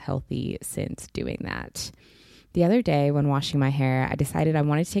so healthy since doing that. The other day when washing my hair, I decided I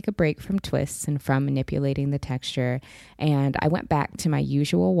wanted to take a break from twists and from manipulating the texture, and I went back to my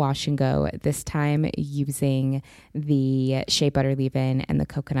usual wash and go, this time using the Shea Butter Leave-In and the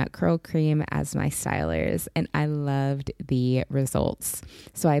Coconut Curl Cream as my stylers, and I loved the results.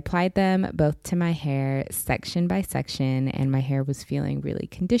 So I applied them both to my hair section by section, and my hair was feeling really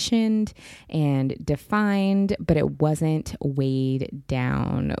conditioned and defined, but it wasn't weighed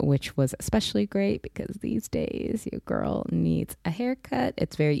down, which was especially great because these days your girl needs a haircut.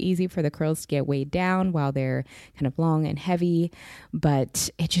 It's very easy for the curls to get weighed down while they're kind of long and heavy, but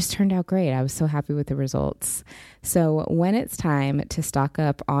it just turned out great. I was so happy with the results. So when it's time to stock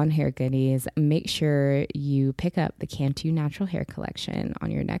up on hair goodies, make sure you pick up the Cantu Natural Hair Collection on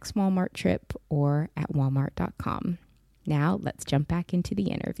your next Walmart trip or at walmart.com. Now let's jump back into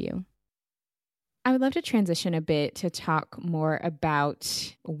the interview. I would love to transition a bit to talk more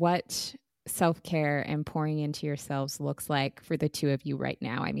about what self-care and pouring into yourselves looks like for the two of you right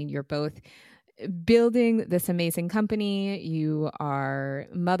now. I mean, you're both building this amazing company. You are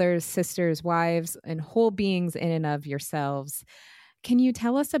mothers, sisters, wives, and whole beings in and of yourselves. Can you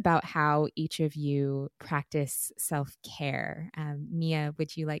tell us about how each of you practice self-care? Mia,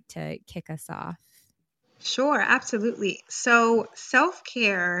 would you like to kick us off? Sure, absolutely. So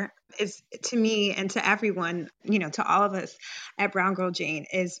self-care is, to me and to everyone, to all of us at Brown Girl Jane,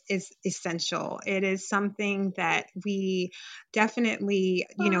 is essential. It is something that we definitely,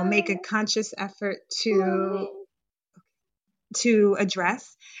 make a conscious effort to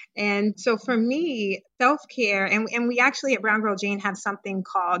address. And so for me, self-care, and we actually at Brown Girl Jane have something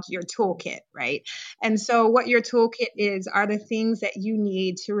called your toolkit, right? And so what your toolkit is are the things that you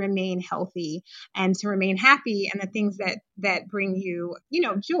need to remain healthy and to remain happy, and the things that bring you,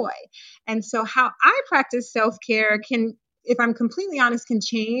 joy. And so how I practice self-care can, if I'm completely honest, can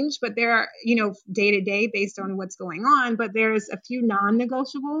change, but there are, day to day based on what's going on, but there's a few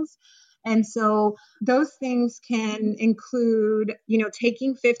non-negotiables. And so those things can include,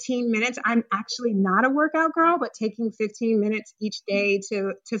 taking 15 minutes. I'm actually not a workout girl, but taking 15 minutes each day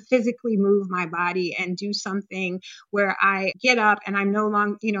to physically move my body and do something where I get up and I'm no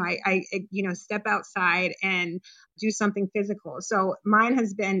longer, I step outside and do something physical. So mine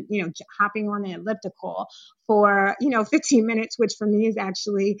has been, hopping on the elliptical for, 15 minutes, which for me is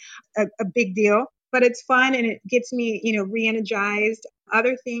actually a big deal. But it's fun and it gets me, re-energized.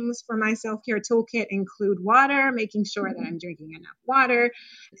 Other things for my self-care toolkit include water, making sure that I'm drinking enough water,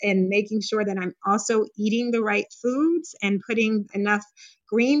 and making sure that I'm also eating the right foods and putting enough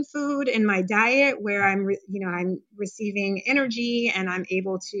green food in my diet where I'm receiving energy and I'm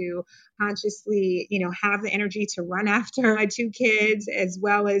able to consciously, have the energy to run after my two kids, as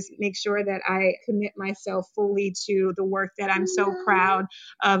well as make sure that I commit myself fully to the work that I'm so proud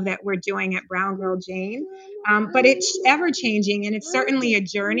of that we're doing at Brown Girl Jane. But it's ever changing and it's certainly a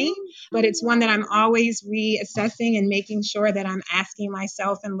journey, but it's one that I'm always reassessing and making sure that I'm asking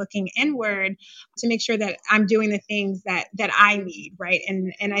myself and looking inward to make sure that I'm doing the things that I need, right?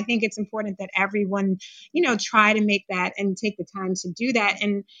 And I think it's important that everyone, try to make that and take the time to do that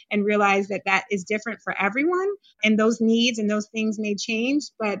and realize that that is different for everyone. And those needs and those things may change,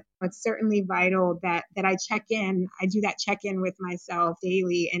 but it's certainly vital that I do that check-in with myself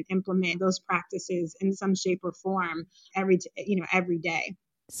daily and implement those practices in some shape or form every day.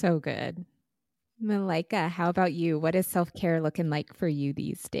 So good. Malika, how about you? What is self-care looking like for you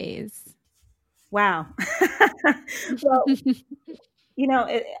these days? Wow. Well,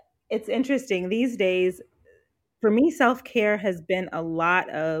 it's interesting. These days, for me, self-care has been a lot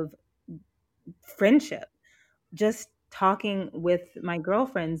of friendship, just talking with my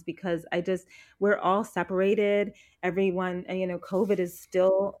girlfriends, because we're all separated. Everyone, COVID is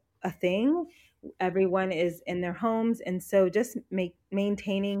still a thing. Everyone is in their homes. And so just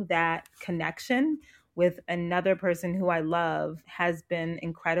maintaining that connection with another person who I love has been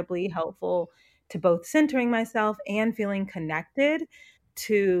incredibly helpful to both centering myself and feeling connected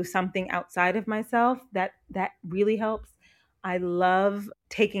to something outside of myself. That really helps. I love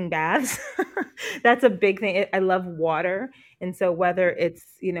taking baths. That's a big thing. I love water. And so whether it's,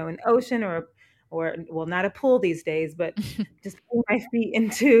 an ocean or well, not a pool these days, but just putting my feet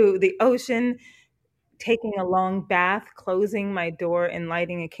into the ocean, taking a long bath, closing my door and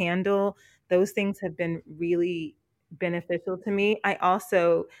lighting a candle, those things have been really beneficial to me. I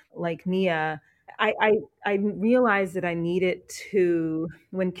also, like Nia, I realized that I needed to,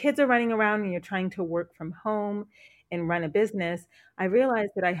 when kids are running around and you're trying to work from home and run a business, I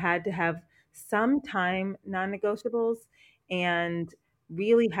realized that I had to have some time non-negotiables and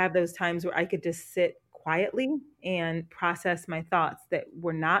really have those times where I could just sit quietly and process my thoughts that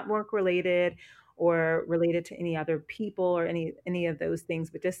were not work related or related to any other people or any of those things,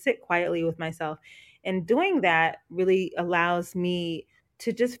 but just sit quietly with myself. And doing that really allows me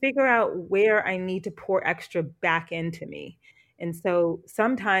to just figure out where I need to pour extra back into me. And so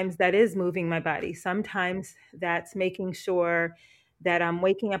sometimes that is moving my body. Sometimes that's making sure that I'm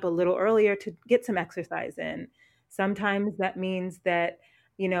waking up a little earlier to get some exercise in. Sometimes that means that,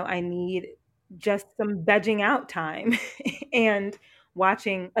 I need just some vegging out time and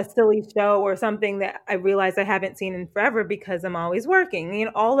watching a silly show or something that I realize I haven't seen in forever because I'm always working,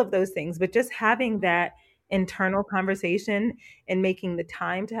 all of those things. But just having that internal conversation and making the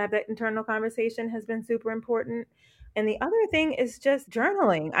time to have that internal conversation has been super important. And the other thing is just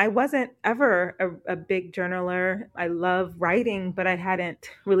journaling. I wasn't ever a big journaler. I love writing, but I hadn't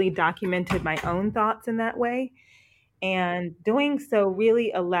really documented my own thoughts in that way. And doing so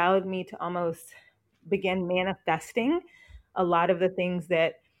really allowed me to almost begin manifesting a lot of the things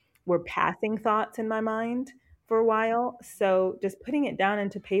that were passing thoughts in my mind for a while. So just putting it down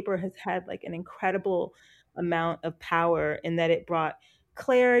into paper has had like an incredible amount of power in that it brought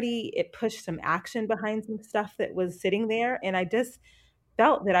clarity, it pushed some action behind some stuff that was sitting there. And I just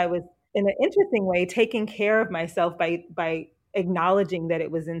felt that I was, in an interesting way, taking care of myself by acknowledging that it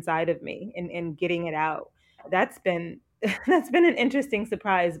was inside of me and getting it out. That's been that's been an interesting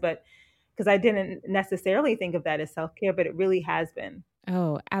surprise, but because I didn't necessarily think of that as self-care, but it really has been.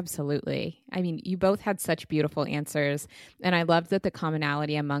 Oh, absolutely. I mean, you both had such beautiful answers. And I love that the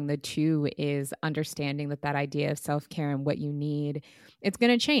commonality among the two is understanding that that idea of self care and what you need, it's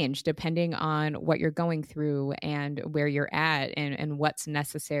going to change depending on what you're going through and where you're at and what's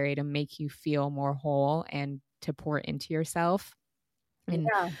necessary to make you feel more whole and to pour into yourself. And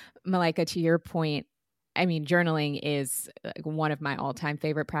Yeah. Malika, to your point, I mean, journaling is one of my all-time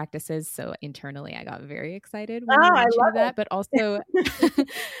favorite practices. So internally, I got very excited when Oh, you I mentioned love that, but also,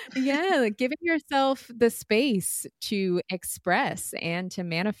 yeah, like giving yourself the space to express and to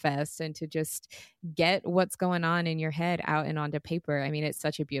manifest and to just get what's going on in your head out and onto paper. I mean, it's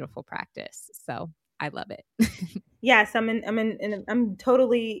such a beautiful practice. So I love it. Yes, I'm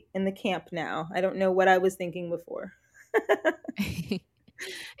totally in the camp now. I don't know what I was thinking before.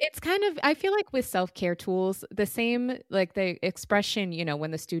 It's kind of, I feel like with self-care tools, the same, like the expression,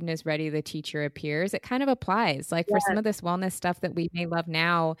 when the student is ready, the teacher appears, it kind of applies. Like for some Yeah. of this wellness stuff that we may love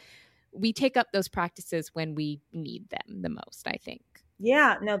now, we take up those practices when we need them the most, I think.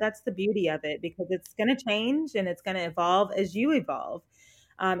 Yeah, no, that's the beauty of it because it's going to change and it's going to evolve as you evolve.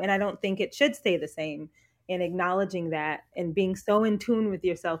 And I don't think it should stay the same. And acknowledging that and being so in tune with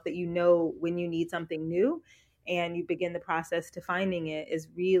yourself that you know when you need something new and you begin the process to finding it is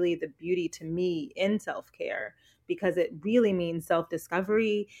really the beauty to me in self care because it really means self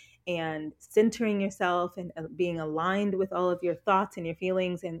discovery and centering yourself and being aligned with all of your thoughts and your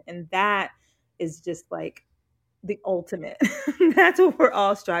feelings. And that is just like the ultimate. That's what we're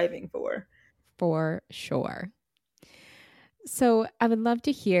all striving for. For sure. So I would love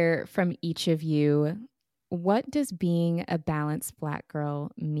to hear from each of you. What does being a balanced Black girl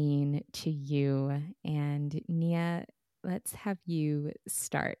mean to you? And Nia, let's have you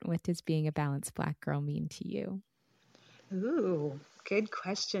start. What does being a balanced Black girl mean to you? Ooh, good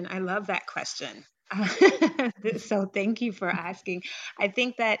question. I love that question. So thank you for asking. I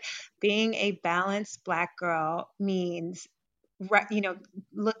think that being a balanced Black girl means,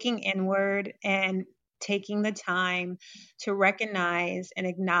 looking inward and taking the time to recognize and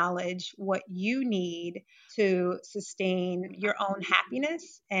acknowledge what you need to sustain your own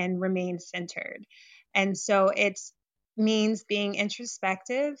happiness and remain centered. And so it's means being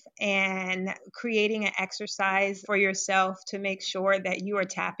introspective and creating an exercise for yourself to make sure that you are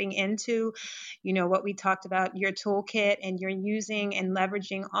tapping into, what we talked about, your toolkit, and you're using and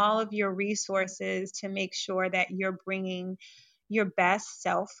leveraging all of your resources to make sure that you're bringing your best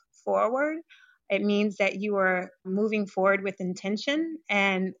self forward. It means that you are moving forward with intention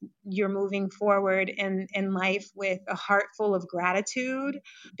and you're moving forward in life with a heart full of gratitude.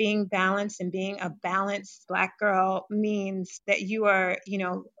 Being balanced and being a balanced Black girl means that you are,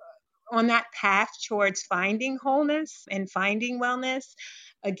 on that path towards finding wholeness and finding wellness.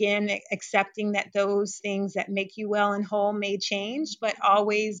 Again, accepting that those things that make you well and whole may change, but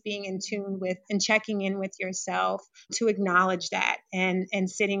always being in tune with and checking in with yourself to acknowledge that and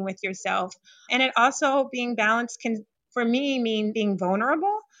sitting with yourself. And it also being balanced can, for me, mean being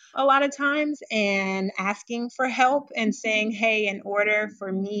vulnerable a lot of times and asking for help and saying, hey, in order for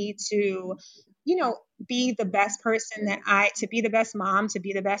me to, be the best person to be the best mom, to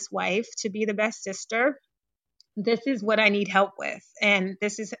be the best wife, to be the best sister, this is what I need help with. And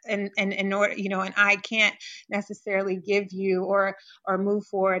this is, and in order, and I can't necessarily give you or move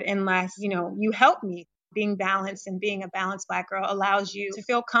forward unless, you help me. Being balanced and being a balanced Black girl allows you to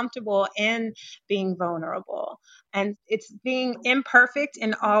feel comfortable in being vulnerable. And it's being imperfect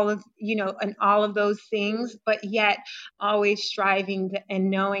in all of those things, but yet always striving and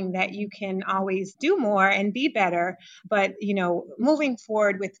knowing that you can always do more and be better, but, moving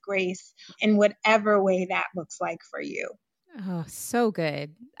forward with grace in whatever way that looks like for you. Oh, so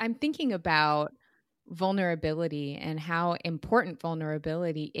good. I'm thinking about vulnerability and how important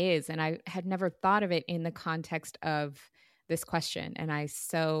vulnerability is. And I had never thought of it in the context of this question. And I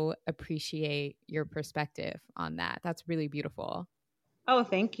so appreciate your perspective on that. That's really beautiful. Oh,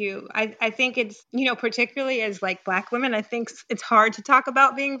 thank you. I think it's, particularly as like Black women, I think it's hard to talk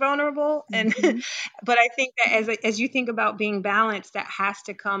about being vulnerable. And, Mm-hmm. but I think that as you think about being balanced, that has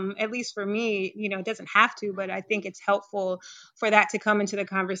to come, at least for me, it doesn't have to, but I think it's helpful for that to come into the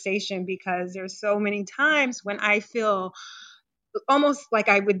conversation because there's so many times when I feel almost like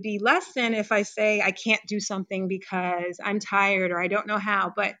I would be less than if I say I can't do something because I'm tired or I don't know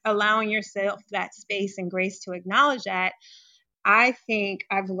how, but allowing yourself that space and grace to acknowledge that, I think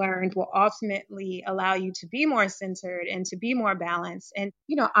I've learned will ultimately allow you to be more centered and to be more balanced and,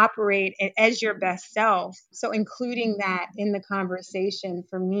 operate as your best self. So including that in the conversation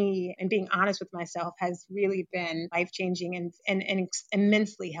for me and being honest with myself has really been life-changing and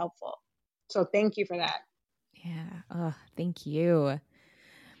immensely helpful. So thank you for that. Yeah. Oh, thank you.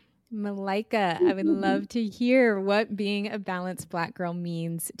 Malika, I would love to hear what being a balanced Black girl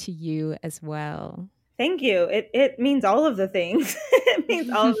means to you as well. Thank you. It means all of the things. It means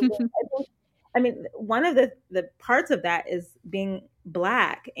all of the things. I mean, one of the parts of that is being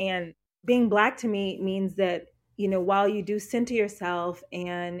Black. And being Black to me means that, while you do center yourself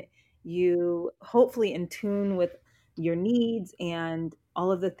and you hopefully in tune with your needs and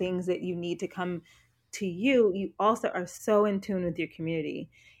all of the things that you need to come to you, you also are so in tune with your community.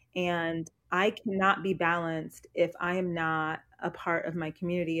 And I cannot be balanced if I am not a part of my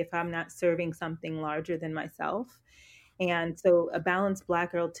community, if I'm not serving something larger than myself. And so a balanced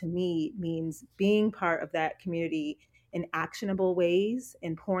Black girl to me means being part of that community in actionable ways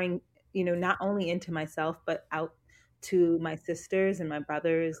and pouring, not only into myself, but out to my sisters and my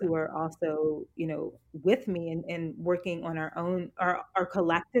brothers who are also, with me and working on our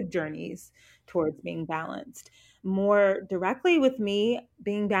collective journeys towards being balanced. More directly with me,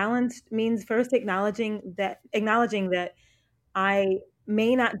 being balanced means first acknowledging that I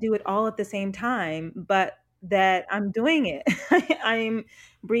may not do it all at the same time, but that I'm doing it. I'm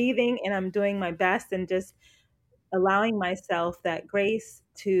breathing and I'm doing my best and just allowing myself that grace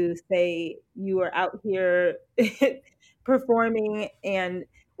to say, you are out here performing, and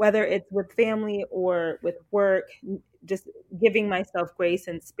whether it's with family or with work, just giving myself grace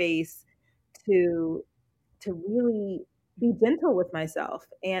and space to really be gentle with myself.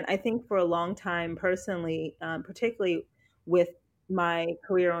 And I think for a long time, personally, particularly with my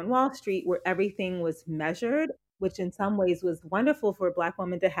career on Wall Street, where everything was measured, which in some ways was wonderful for a Black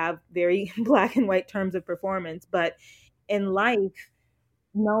woman to have very black and white terms of performance. But in life,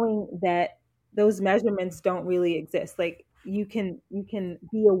 knowing that those measurements don't really exist. Like you can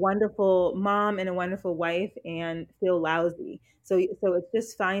be a wonderful mom and a wonderful wife and feel lousy. So it's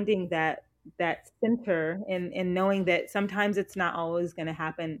just finding that center and knowing that sometimes it's not always going to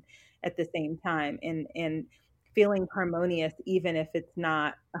happen at the same time, and feeling harmonious even if it's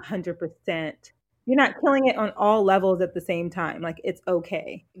not 100%. You're not killing it on all levels at the same time. Like it's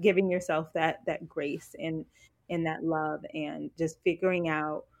okay. Giving yourself that grace and that love, and just figuring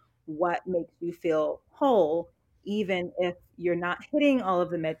out what makes you feel whole, even if you're not hitting all of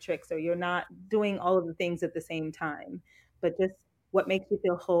the metrics or you're not doing all of the things at the same time, but just what makes you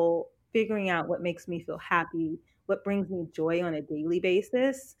feel whole, figuring out what makes me feel happy, what brings me joy on a daily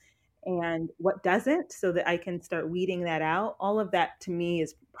basis, and what doesn't, so that I can start weeding that out. All of that to me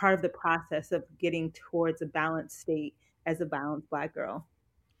is part of the process of getting towards a balanced state as a balanced Black girl.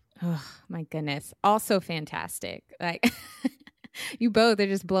 Oh my goodness. Also fantastic. Like you both are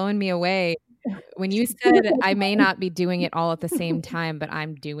just blowing me away. When you said I may not be doing it all at the same time, but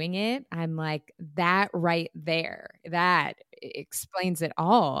I'm doing it, I'm like, that right there, that explains it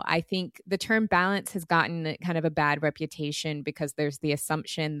all. I think the term balance has gotten kind of a bad reputation because there's the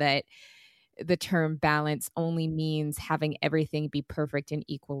assumption that the term balance only means having everything be perfect in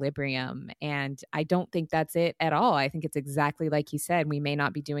equilibrium. And I don't think that's it at all. I think it's exactly like you said. We may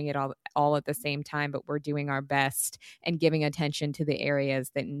not be doing it all at the same time, but we're doing our best and giving attention to the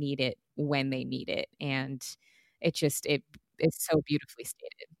areas that need it when they need it. And it's so beautifully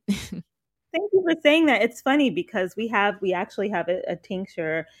stated. Thank you for saying that. It's funny because we actually have a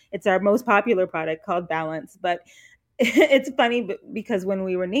tincture. It's our most popular product called Balance, but it's funny because when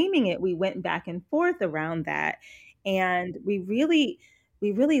we were naming it, we went back and forth around that, and we really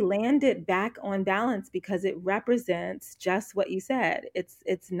landed back on balance because it represents just what you said.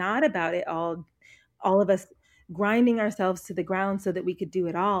 It's not about it all of us grinding ourselves to the ground so that we could do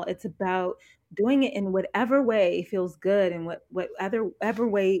it all. It's about doing it in whatever way feels good and whatever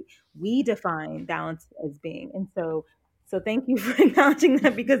way we define balance as being. And so thank you for acknowledging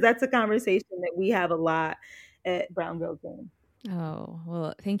that, because that's a conversation that we have a lot at Brown Girl Jane. Oh,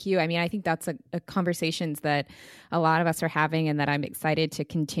 well, thank you. I mean, I think that's a conversations that a lot of us are having and that I'm excited to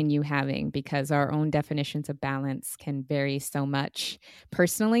continue having, because our own definitions of balance can vary so much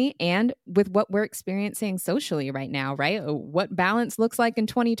personally and with what we're experiencing socially right now, right? What balance looks like in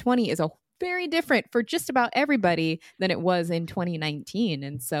 2020 is very different for just about everybody than it was in 2019.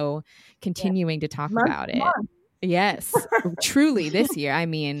 And so continuing to talk about it. Yes, truly this year. I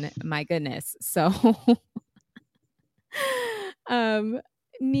mean, my goodness. So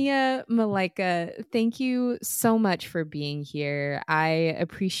Nia, Malaika, thank you so much for being here. I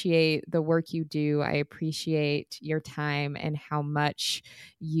appreciate the work you do. I appreciate your time and how much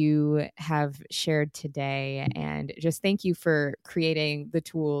you have shared today. And just thank you for creating the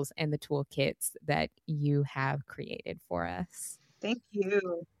tools and the toolkits that you have created for us. Thank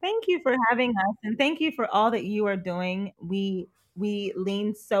you. Thank you for having us, and thank you for all that you are doing. We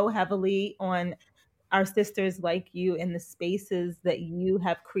lean so heavily on our sisters like you, and the spaces that you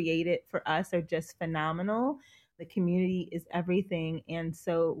have created for us are just phenomenal. The community is everything. And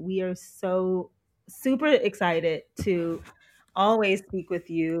so we are so super excited to always speak with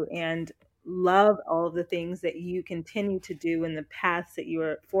you and love all of the things that you continue to do and the paths that you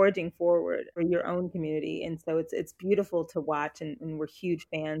are forging forward for your own community. And so it's beautiful to watch, and we're huge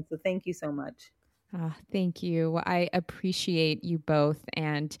fans. So thank you so much. Oh, thank you. I appreciate you both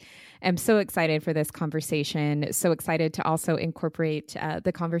and am so excited for this conversation. So excited to also incorporate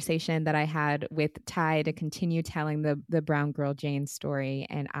the conversation that I had with Ty to continue telling the Brown Girl Jane story.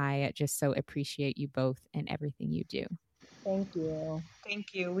 And I just so appreciate you both and everything you do. Thank you.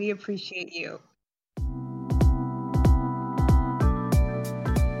 Thank you. We appreciate you.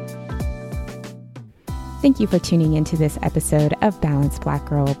 Thank you for tuning into this episode of Balanced Black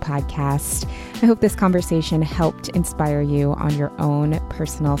Girl podcast. I hope this conversation helped inspire you on your own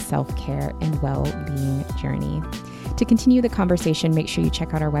personal self-care and well-being journey. To continue the conversation, make sure you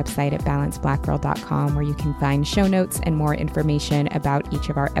check out our website at balancedblackgirl.com, where you can find show notes and more information about each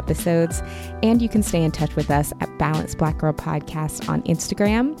of our episodes. And you can stay in touch with us at Balanced Black Girl Podcast on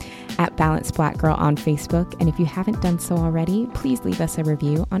Instagram, at Balanced Black Girl on Facebook. And if you haven't done so already, please leave us a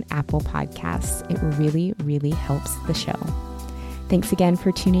review on Apple Podcasts. It really, really helps the show. Thanks again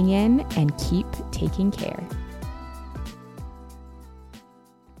for tuning in, and keep taking care.